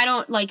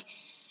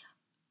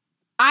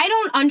I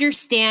don't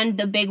understand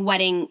the big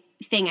wedding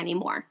thing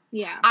anymore.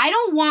 Yeah. I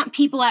don't want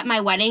people at my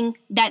wedding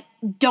that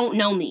don't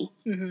know me.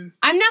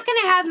 I'm not going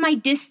to have my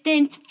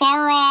distant,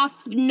 far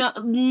off,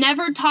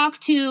 never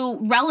talked to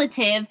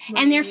relative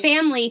and their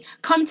family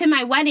come to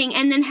my wedding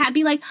and then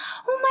be like,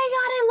 oh my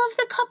God, I love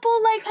the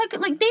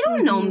couple. Like they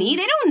don't know me.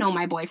 They don't know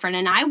my boyfriend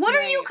and I. What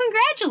are you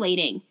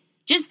congratulating?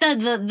 Just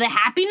the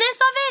happiness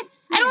of it?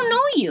 I don't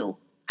know you.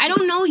 I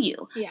don't know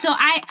you. Yeah. So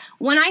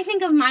when I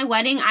think of my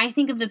wedding, I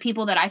think of the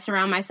people that I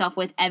surround myself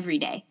with every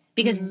day.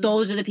 Because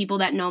those are the people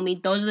that know me.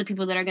 Those are the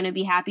people that are going to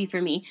be happy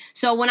for me.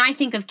 So when I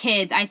think of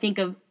kids, I think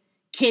of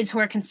kids who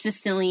are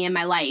consistently in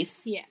my life.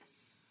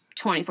 Yes.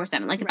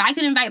 24/7. Like if I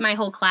could invite my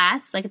whole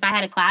class, like if I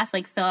had a class,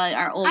 like still at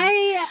our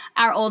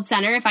old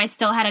center, if I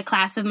still had a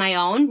class of my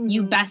own,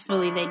 you best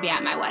believe they'd be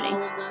at my wedding.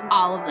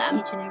 All of them.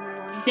 Each and every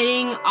one.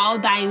 Sitting all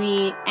by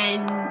me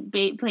and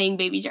playing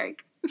Baby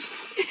Shark.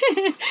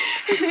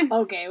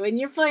 Okay, when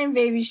you're playing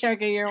Baby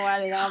Shark at your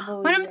wedding, I'll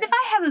believe What happens if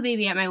I have a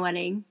baby at my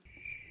wedding?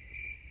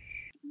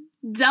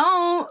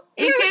 Don't.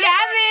 It could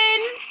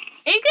happen.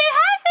 It could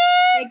happen.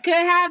 It could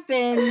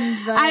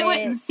happen, but I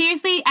would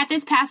seriously, at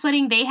this past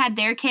wedding, they had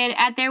their kid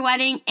at their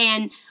wedding,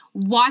 and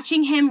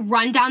watching him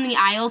run down the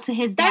aisle to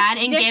his dad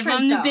and give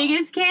him the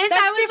biggest kiss, that's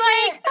I was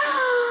different.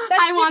 like,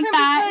 I want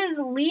that. Because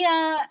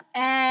Leah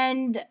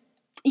and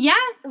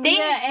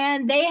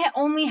they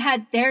only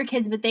had their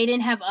kids, but they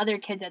didn't have other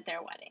kids at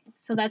their wedding.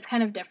 So that's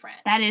kind of different.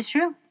 That is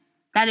true.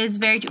 That is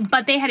very true.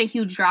 But they had a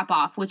huge drop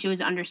off, which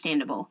was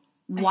understandable.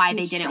 Why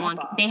they didn't want.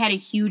 They had a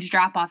huge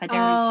drop off at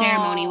their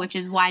ceremony, which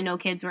is why no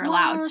kids were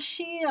allowed. Well,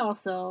 she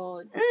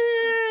also.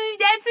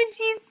 That's what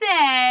she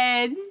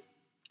said.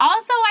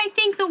 Also, I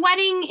think the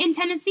wedding in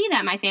Tennessee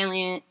that my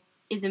family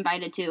is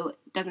invited to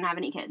doesn't have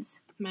any kids.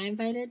 Am I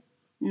invited?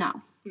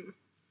 No.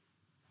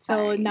 So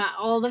Sorry. Not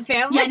all the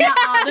family. Yeah, not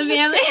all the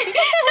family.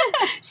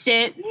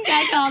 Shit,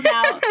 got called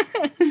out.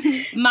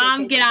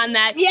 Mom, get on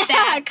that. Yeah,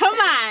 stat. come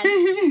on.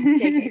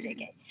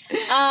 JK.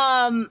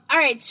 All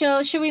right,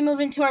 so should we move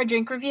into our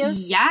drink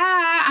reviews?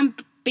 Yeah, I'm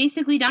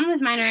basically done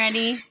with mine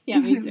already. Yeah,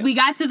 me too. We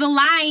got to the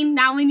line.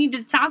 Now we need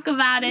to talk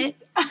about it.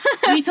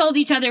 We told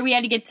each other we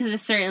had to get to the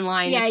certain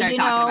line and start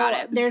talking about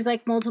it. There's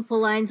like multiple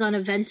lines on a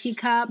venti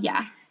cup.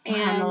 Yeah,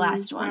 and on the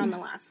last one. We're on the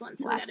last one.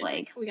 So last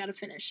leg. We got to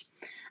finish.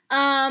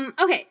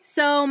 Okay,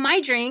 so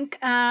my drink,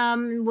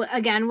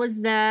 again, was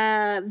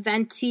the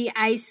venti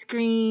ice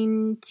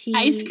cream tea.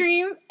 Ice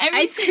cream?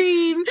 Ice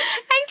cream.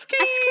 Ice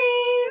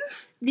cream.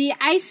 The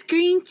ice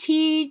cream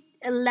tea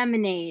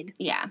lemonade.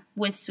 Yeah,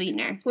 with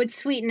sweetener.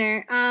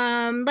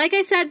 Like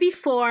I said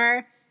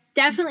before,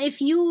 definitely if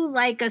you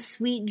like a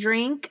sweet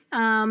drink,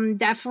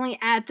 definitely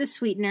add the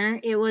sweetener.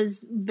 It was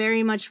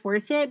very much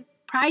worth it.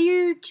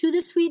 Prior to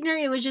the sweetener,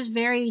 it was just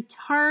very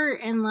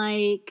tart and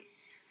like,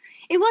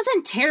 it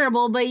wasn't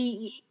terrible, but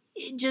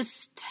it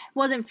just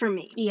wasn't for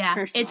me. Yeah,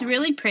 personally. It's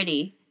really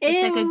pretty.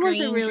 It's like a was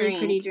green a really drink.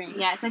 pretty drink.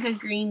 Yeah, it's like a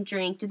green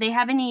drink. Do they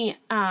have any,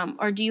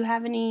 or do you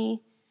have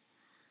any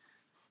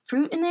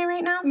fruit in there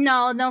right now?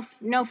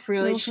 No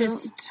fruit. It's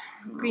just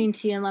green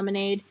tea and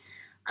lemonade.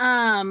 But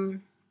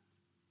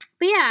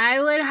yeah, I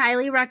would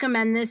highly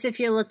recommend this if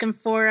you're looking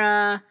for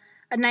a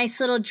nice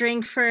little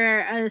drink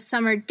for a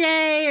summer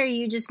day, or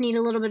you just need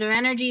a little bit of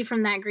energy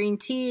from that green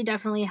tea. It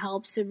definitely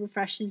helps. It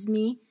refreshed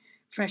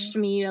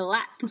me a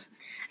lot.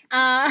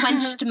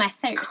 Quenched my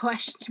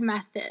thirst.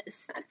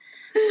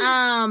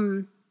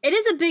 It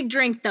is a big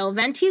drink, though.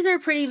 Ventis are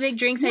pretty big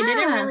drinks. I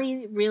didn't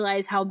really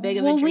realize how big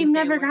of a drink we've they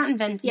never were. gotten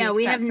Venti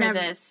we have for never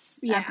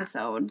this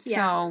episode.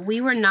 So we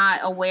were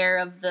not aware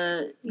of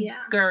the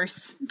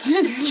girth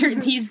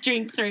these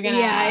drinks were going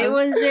to have. It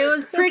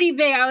was pretty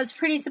big. I was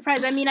pretty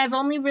surprised. I mean, I've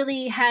only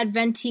really had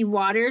Venti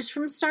waters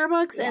from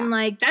Starbucks, and,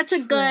 like, that's a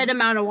good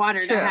amount of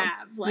water to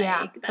have.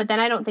 Like, but then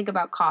I don't think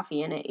about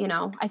coffee in it, you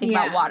know? I think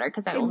about water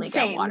because I only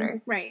get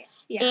water. Right.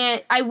 Yeah.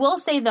 And I will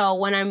say, though,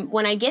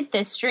 when I get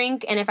this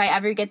drink, and if I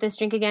ever get this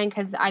drink again,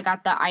 because I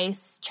got the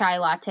iced chai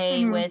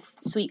latte with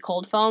sweet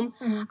cold foam,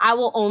 I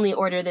will only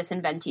order this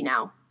in Venti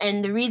now.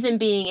 And the reason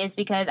being is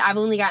because I've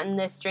only gotten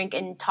this drink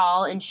in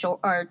tall and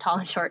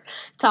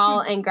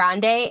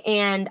grande,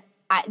 and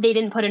they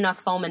didn't put enough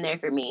foam in there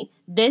for me.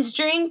 This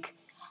drink,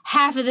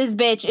 half of this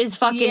bitch is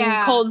fucking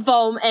cold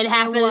foam, and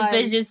half of this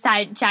bitch is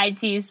chai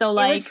tea. So,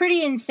 like, it was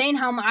pretty insane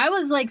how I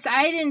was like,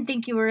 I didn't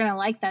think you were gonna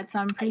like that, so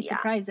I'm pretty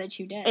surprised that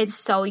you did. It's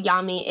so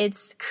yummy.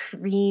 It's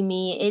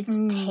creamy. It's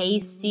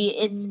tasty.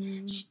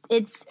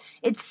 It's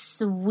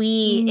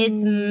sweet.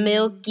 It's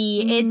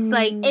milky.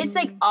 It's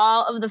like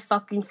all of the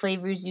fucking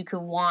flavors you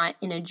could want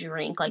in a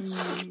drink. Like,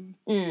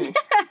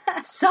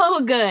 so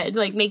good.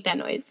 Like, make that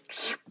noise.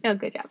 Oh,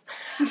 good job.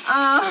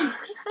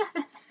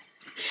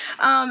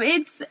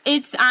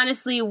 It's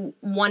honestly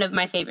one of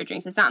my favorite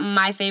drinks. It's not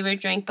my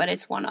favorite drink, but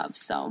it's one of,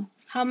 so.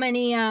 How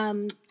many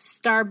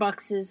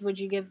Starbuckses would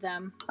you give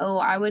them? Oh,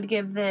 I would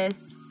give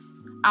this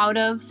out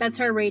of... That's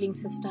our rating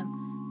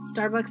system.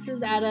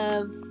 Starbuckses out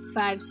of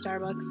 5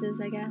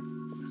 Starbuckses, I guess.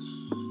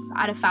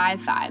 Out of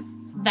 5.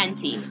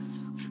 Venti.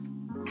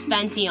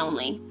 Venti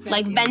only.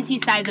 Like, Venti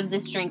size of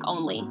this drink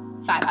only.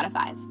 5 out of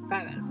 5.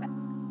 5 out of 5.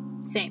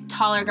 Same.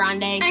 Taller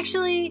grande.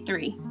 Actually...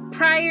 3.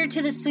 Prior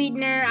to the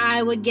sweetener,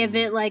 I would give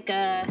it like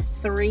a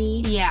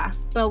 3. Yeah.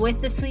 But with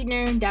the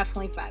sweetener,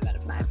 definitely 5 out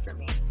of 5 for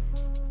me.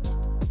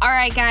 All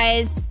right,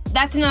 guys.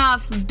 That's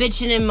enough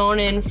bitching and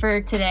moaning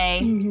for today.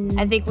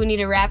 I think we need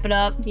to wrap it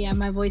up. Yeah,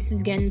 my voice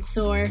is getting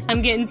sore.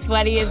 I'm getting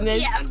sweaty in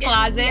this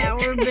closet. Yeah,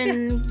 we've been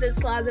in this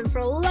closet for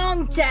a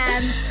long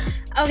time.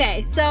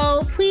 Okay,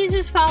 so please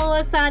just follow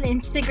us on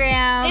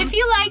Instagram. If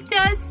you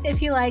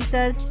liked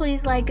us,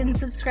 please like and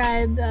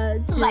subscribe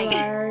to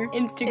our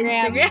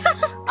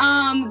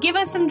Instagram. Give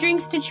us some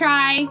drinks to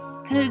try,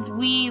 because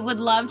we would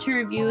love to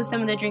review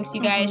some of the drinks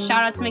you guys.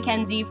 Shout out to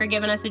Mackenzie for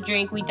giving us a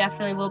drink. We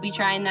definitely will be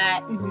trying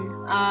that.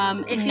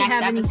 If you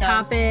have any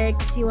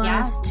topics you want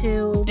us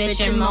to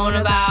bitch and moan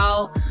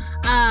about.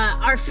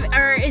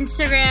 Our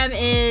Instagram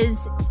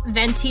is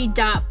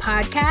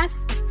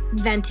venti.podcast.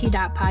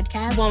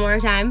 Venti.podcast. One more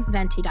time.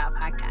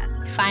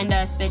 Venti.podcast. Find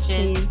us,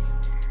 bitches. Please.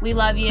 We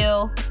love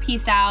you.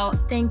 Peace out.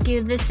 Thank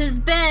you. This has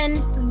been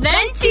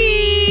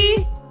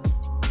Venti!